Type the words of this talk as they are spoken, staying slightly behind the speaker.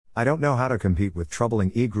I don't know how to compete with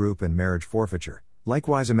troubling E-group and marriage forfeiture.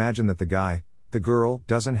 Likewise, imagine that the girl,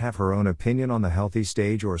 doesn't have her own opinion on the healthy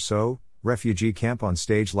stage or so, refugee camp on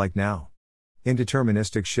stage like now.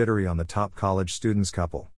 Indeterministic shittery on the top college students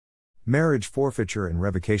couple. Marriage forfeiture and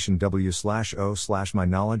revocation w/o/my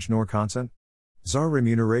knowledge nor consent. Czar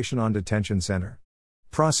remuneration on detention center.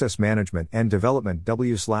 Process management and development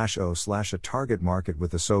w/o/a target market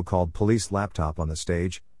with the so-called police laptop on the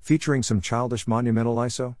stage, featuring some childish monumental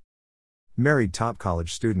ISO. Married top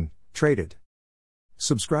college student, traded.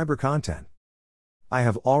 Subscriber content. I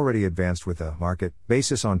have already advanced with a market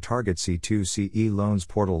basis on target C2CE loans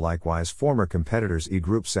portal, likewise former competitors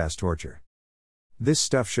E-group SAS torture. This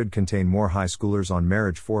stuff should contain more high schoolers on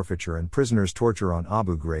marriage forfeiture and prisoners torture on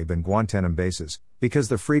Abu Ghraib and Guantanamo bases, because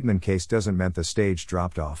the Friedman case doesn't meant the stage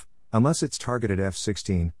dropped off, unless it's targeted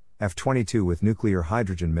F-16, F-22 with nuclear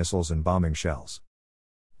hydrogen missiles and bombing shells.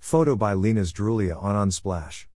 Photo by Lena Zdrulia on Unsplash.